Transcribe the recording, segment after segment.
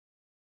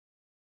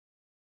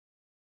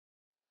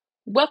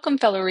Welcome,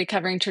 fellow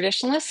recovering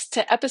traditionalists,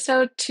 to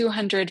episode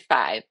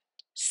 205.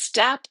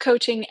 Stop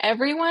coaching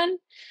everyone.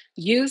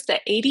 Use the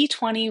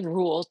 80-20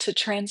 rule to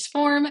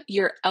transform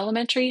your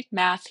elementary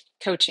math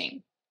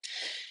coaching.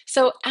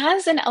 So,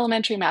 as an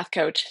elementary math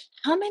coach,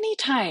 how many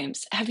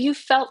times have you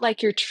felt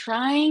like you're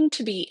trying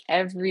to be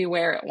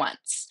everywhere at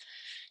once?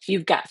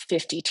 You've got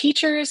 50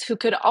 teachers who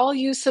could all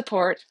use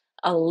support,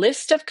 a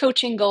list of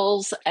coaching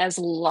goals as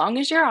long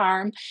as your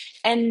arm,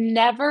 and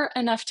never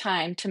enough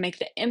time to make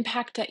the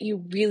impact that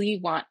you really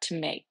want to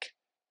make.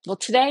 Well,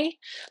 today,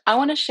 I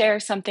want to share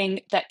something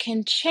that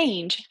can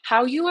change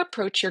how you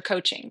approach your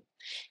coaching.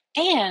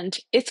 And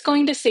it's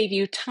going to save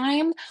you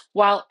time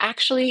while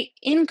actually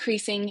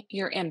increasing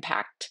your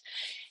impact.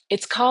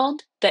 It's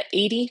called the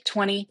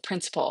 80-20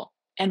 principle.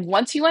 And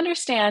once you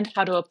understand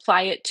how to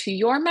apply it to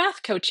your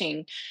math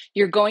coaching,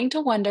 you're going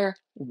to wonder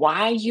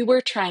why you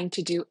were trying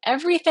to do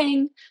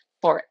everything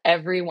for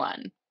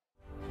everyone.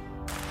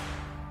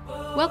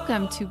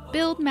 Welcome to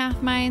Build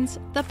Math Minds,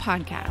 the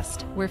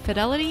podcast, where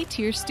fidelity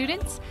to your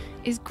students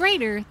is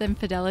greater than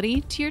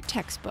fidelity to your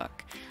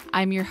textbook.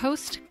 I'm your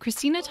host,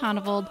 Christina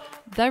Tonnevold,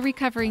 the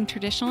recovering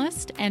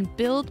traditionalist and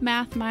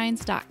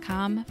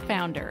BuildMathMinds.com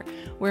founder,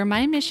 where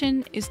my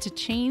mission is to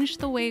change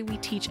the way we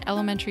teach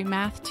elementary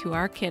math to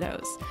our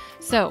kiddos.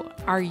 So,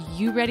 are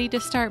you ready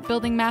to start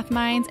building math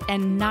minds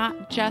and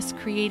not just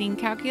creating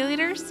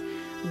calculators?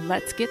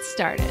 Let's get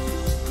started.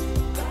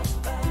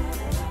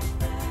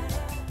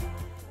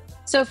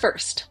 So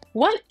first,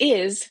 what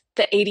is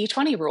the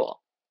 80-20 rule?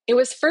 It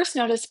was first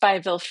noticed by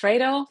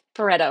Vilfredo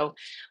Pareto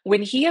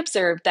when he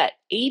observed that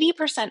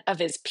 80% of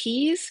his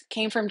peas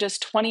came from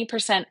just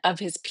 20% of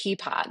his pea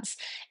pods.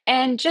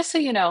 And just so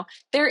you know,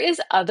 there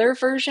is other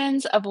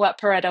versions of what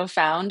Pareto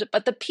found,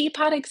 but the pea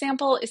pod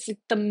example is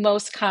the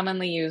most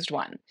commonly used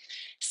one.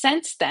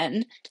 Since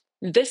then,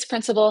 this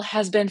principle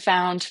has been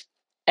found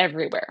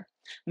everywhere.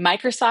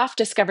 Microsoft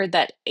discovered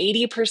that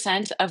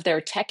 80% of their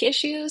tech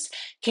issues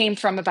came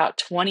from about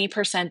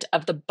 20%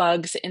 of the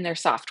bugs in their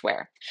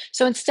software.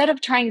 So instead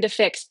of trying to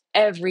fix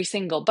every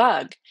single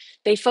bug,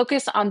 they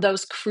focus on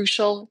those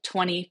crucial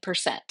 20%.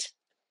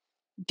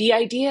 The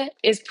idea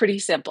is pretty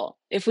simple.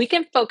 If we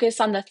can focus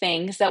on the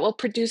things that will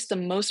produce the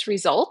most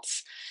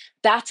results,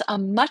 that's a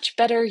much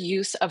better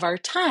use of our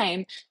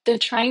time than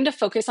trying to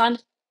focus on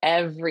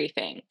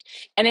everything.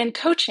 And in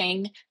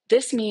coaching,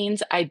 this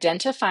means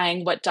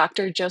identifying what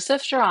Dr.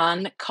 Joseph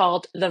Juran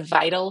called the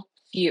vital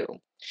few,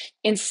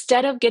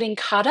 instead of getting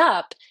caught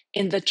up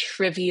in the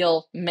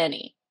trivial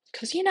many.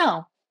 Because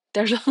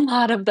there's a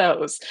lot of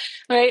those,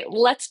 right?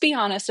 Let's be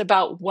honest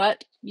about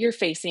what you're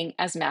facing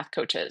as math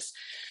coaches.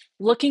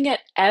 Looking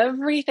at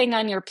everything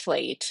on your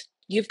plate,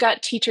 you've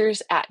got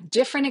teachers at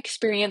different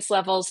experience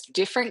levels,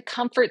 different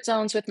comfort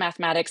zones with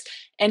mathematics,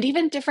 and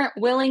even different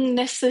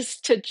willingnesses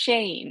to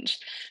change.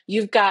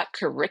 You've got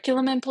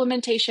curriculum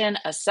implementation,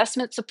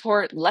 assessment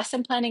support,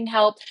 lesson planning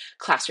help,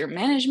 classroom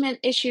management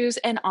issues,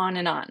 and on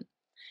and on.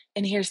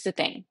 And here's the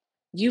thing.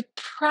 You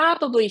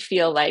probably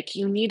feel like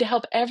you need to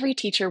help every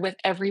teacher with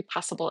every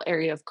possible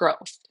area of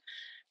growth.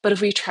 But if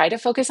we try to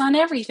focus on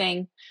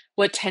everything,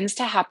 what tends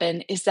to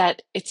happen is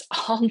that it's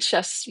all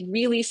just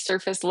really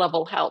surface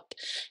level help,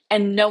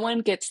 and no one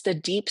gets the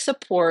deep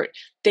support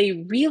they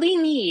really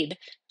need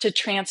to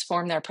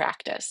transform their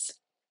practice.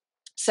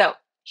 So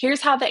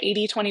here's how the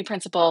 80-20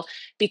 principle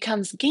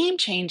becomes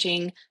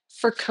game-changing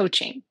for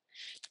coaching.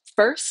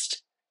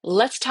 First,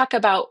 let's talk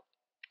about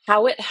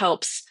how it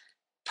helps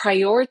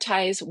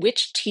prioritize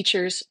which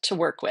teachers to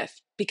work with.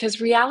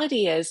 Because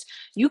reality is,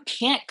 you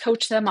can't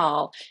coach them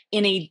all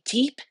in a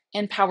deep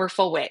and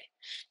powerful way.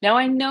 Now,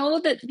 I know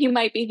that you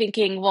might be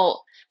thinking,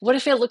 well, what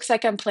if it looks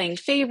like I'm playing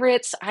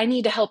favorites? I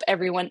need to help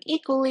everyone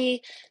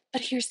equally.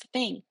 But here's the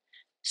thing.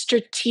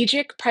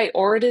 Strategic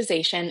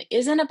prioritization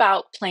isn't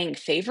about playing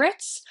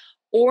favorites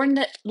or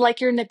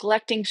like you're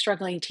neglecting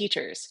struggling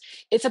teachers.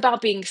 It's about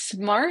being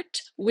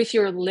smart with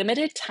your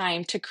limited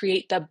time to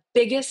create the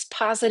biggest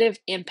positive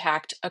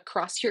impact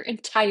across your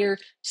entire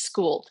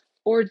school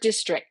or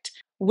district.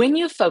 When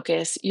you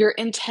focus your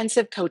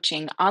intensive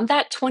coaching on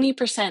that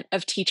 20%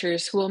 of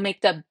teachers who will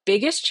make the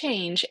biggest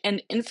change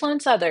and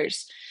influence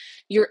others,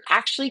 you're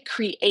actually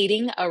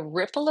creating a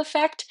ripple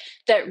effect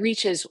that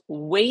reaches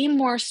way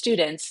more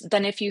students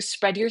than if you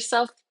spread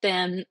yourself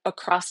thin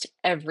across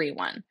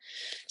everyone.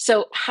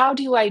 So how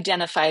do you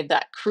identify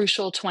that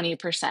crucial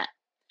 20%?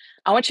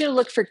 I want you to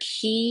look for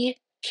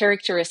key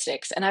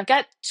characteristics, and I've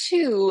got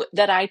two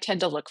that I tend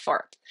to look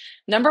for.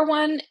 Number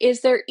one is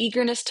their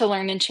eagerness to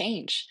learn and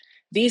change.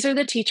 These are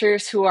the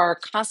teachers who are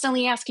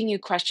constantly asking you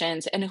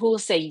questions and who will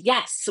say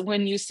yes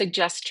when you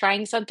suggest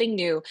trying something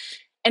new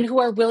and who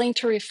are willing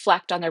to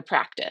reflect on their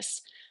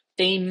practice.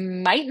 They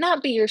might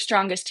not be your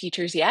strongest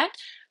teachers yet,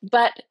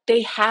 but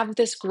they have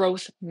this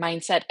growth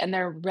mindset and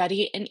they're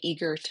ready and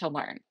eager to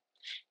learn.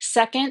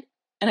 Second,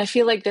 and I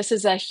feel like this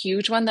is a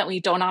huge one that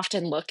we don't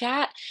often look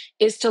at,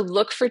 is to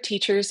look for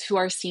teachers who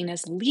are seen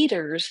as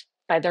leaders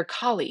by their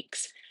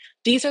colleagues.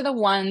 These are the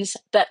ones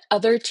that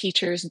other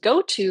teachers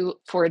go to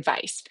for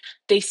advice.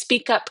 They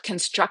speak up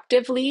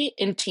constructively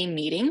in team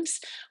meetings.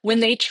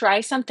 When they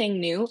try something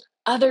new,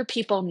 other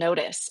people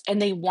notice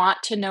and they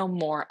want to know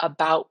more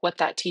about what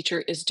that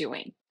teacher is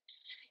doing.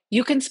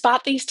 You can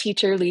spot these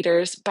teacher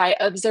leaders by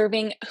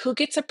observing who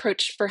gets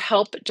approached for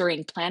help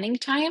during planning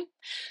time,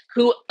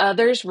 who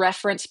others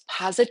reference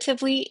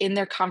positively in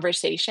their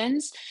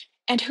conversations,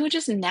 and who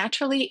just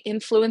naturally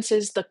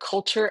influences the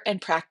culture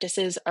and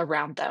practices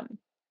around them.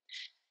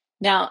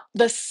 Now,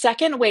 the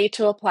second way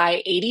to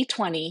apply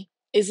 80/20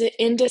 is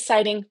in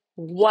deciding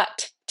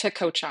what to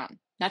coach on,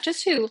 not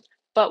just who,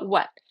 but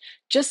what.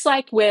 Just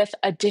like with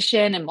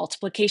addition and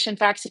multiplication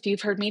facts, if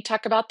you've heard me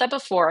talk about that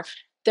before,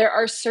 there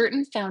are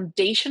certain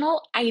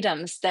foundational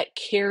items that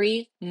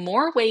carry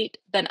more weight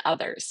than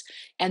others.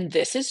 And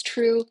this is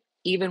true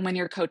even when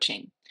you're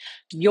coaching.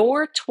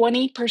 Your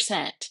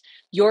 20%,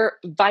 your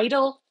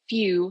vital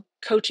few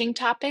coaching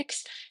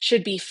topics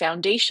should be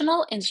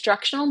foundational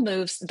instructional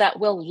moves that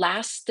will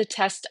last the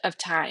test of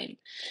time.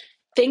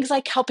 Things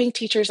like helping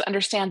teachers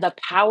understand the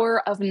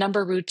power of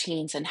number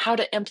routines and how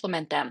to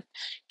implement them,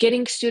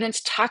 getting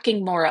students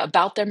talking more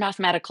about their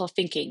mathematical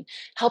thinking,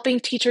 helping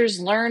teachers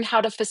learn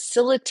how to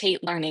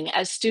facilitate learning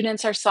as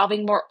students are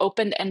solving more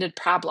open ended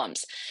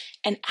problems,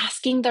 and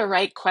asking the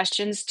right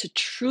questions to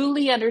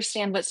truly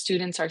understand what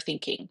students are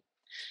thinking.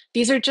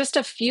 These are just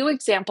a few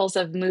examples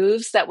of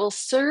moves that will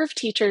serve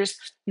teachers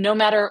no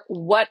matter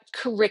what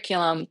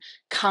curriculum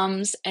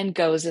comes and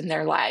goes in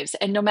their lives,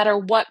 and no matter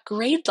what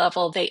grade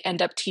level they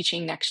end up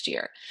teaching next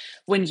year.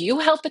 When you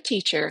help a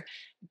teacher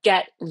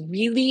get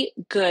really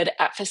good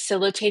at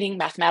facilitating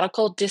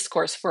mathematical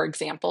discourse, for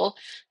example,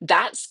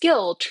 that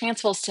skill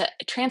transfers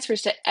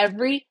to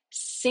every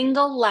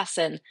single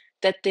lesson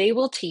that they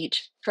will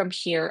teach from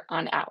here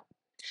on out.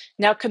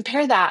 Now,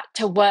 compare that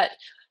to what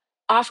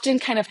often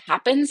kind of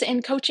happens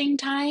in coaching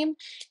time,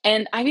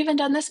 and I've even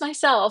done this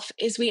myself,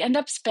 is we end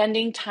up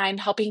spending time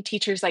helping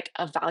teachers like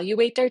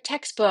evaluate their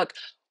textbook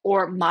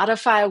or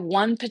modify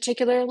one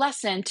particular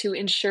lesson to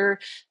ensure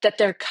that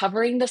they're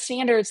covering the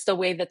standards the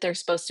way that they're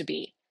supposed to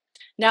be.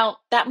 Now,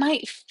 that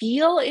might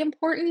feel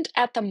important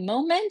at the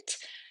moment,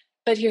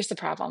 but here's the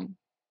problem.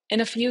 In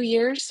a few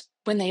years,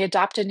 when they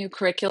adopt a new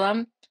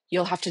curriculum,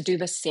 you'll have to do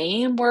the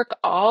same work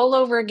all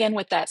over again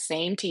with that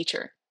same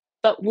teacher.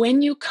 But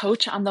when you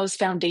coach on those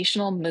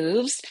foundational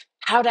moves,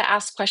 how to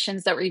ask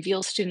questions that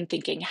reveal student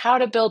thinking, how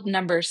to build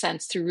number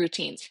sense through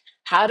routines,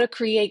 how to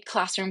create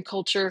classroom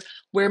culture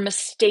where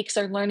mistakes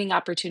are learning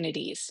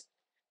opportunities,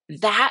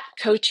 that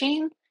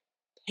coaching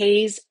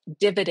pays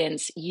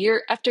dividends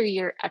year after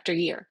year after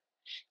year.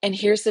 And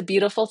here's the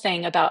beautiful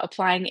thing about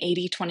applying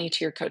 80/20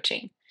 to your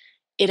coaching: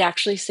 it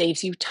actually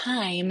saves you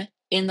time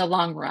in the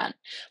long run.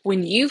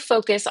 When you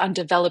focus on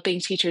developing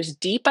teachers'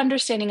 deep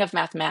understanding of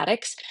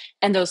mathematics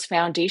and those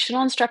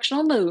foundational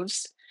instructional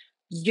moves,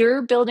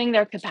 you're building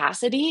their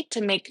capacity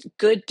to make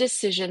good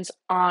decisions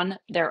on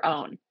their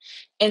own.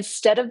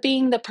 Instead of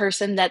being the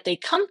person that they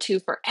come to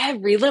for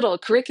every little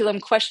curriculum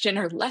question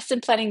or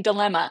lesson planning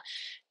dilemma,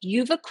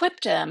 you've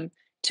equipped them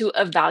to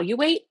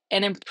evaluate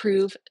and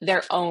improve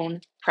their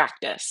own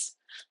practice.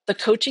 The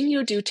coaching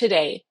you do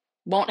today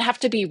won't have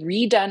to be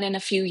redone in a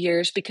few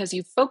years because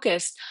you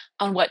focused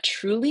on what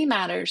truly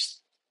matters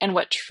and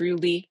what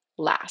truly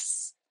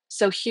lasts.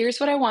 So here's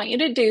what I want you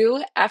to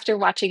do after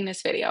watching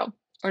this video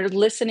or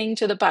listening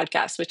to the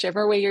podcast,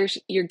 whichever way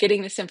you're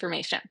getting this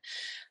information.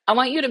 I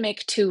want you to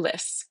make two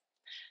lists.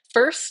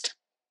 First,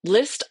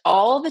 list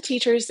all the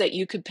teachers that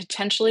you could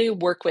potentially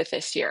work with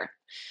this year,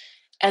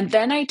 and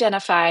then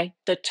identify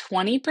the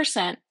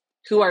 20%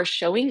 who are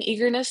showing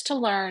eagerness to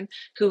learn,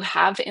 who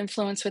have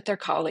influence with their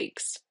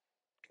colleagues.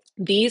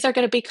 These are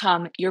going to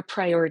become your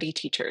priority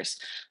teachers,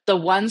 the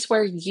ones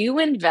where you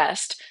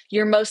invest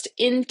your most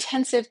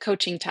intensive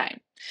coaching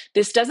time.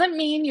 This doesn't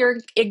mean you're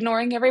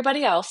ignoring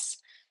everybody else,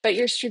 but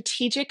you're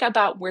strategic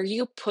about where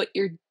you put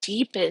your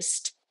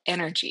deepest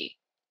energy.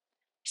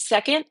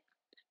 Second,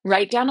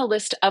 write down a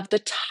list of the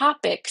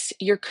topics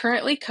you're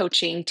currently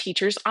coaching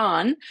teachers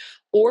on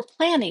or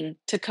planning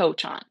to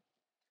coach on.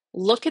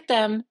 Look at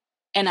them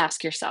and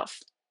ask yourself,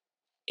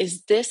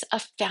 is this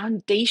a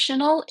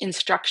foundational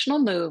instructional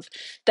move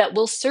that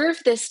will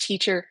serve this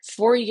teacher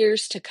for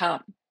years to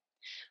come?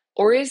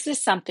 Or is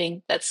this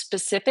something that's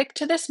specific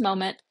to this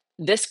moment,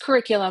 this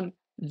curriculum,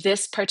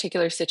 this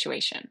particular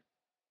situation?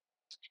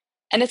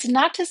 And it's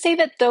not to say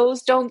that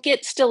those don't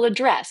get still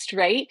addressed,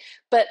 right?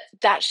 But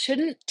that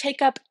shouldn't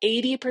take up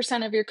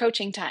 80% of your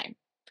coaching time.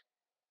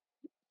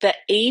 The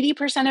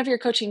 80% of your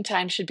coaching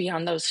time should be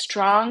on those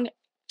strong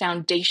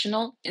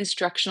foundational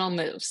instructional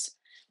moves.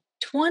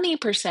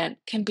 20%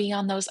 can be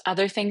on those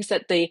other things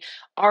that they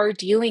are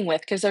dealing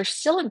with because they're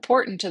still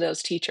important to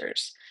those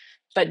teachers.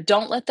 But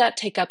don't let that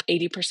take up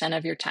 80%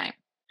 of your time.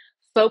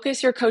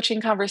 Focus your coaching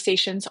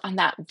conversations on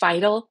that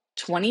vital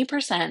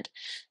 20%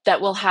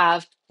 that will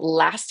have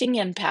lasting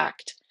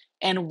impact,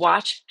 and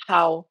watch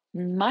how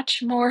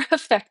much more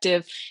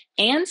effective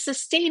and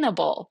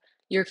sustainable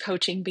your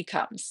coaching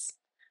becomes.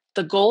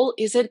 The goal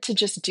isn't to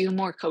just do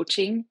more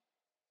coaching,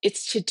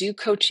 it's to do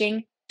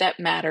coaching that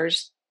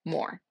matters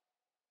more.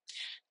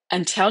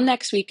 Until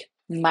next week,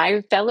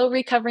 my fellow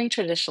recovering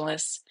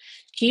traditionalists,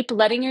 keep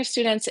letting your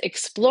students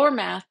explore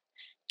math,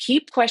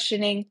 keep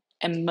questioning,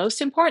 and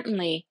most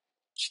importantly,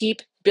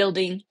 keep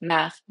building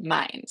math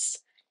minds.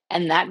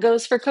 And that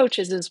goes for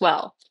coaches as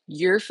well.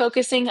 You're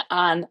focusing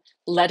on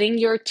letting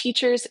your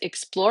teachers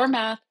explore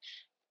math,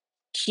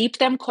 keep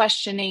them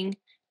questioning,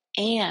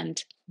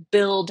 and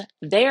build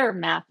their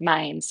math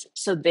minds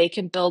so they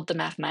can build the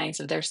math minds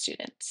of their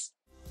students.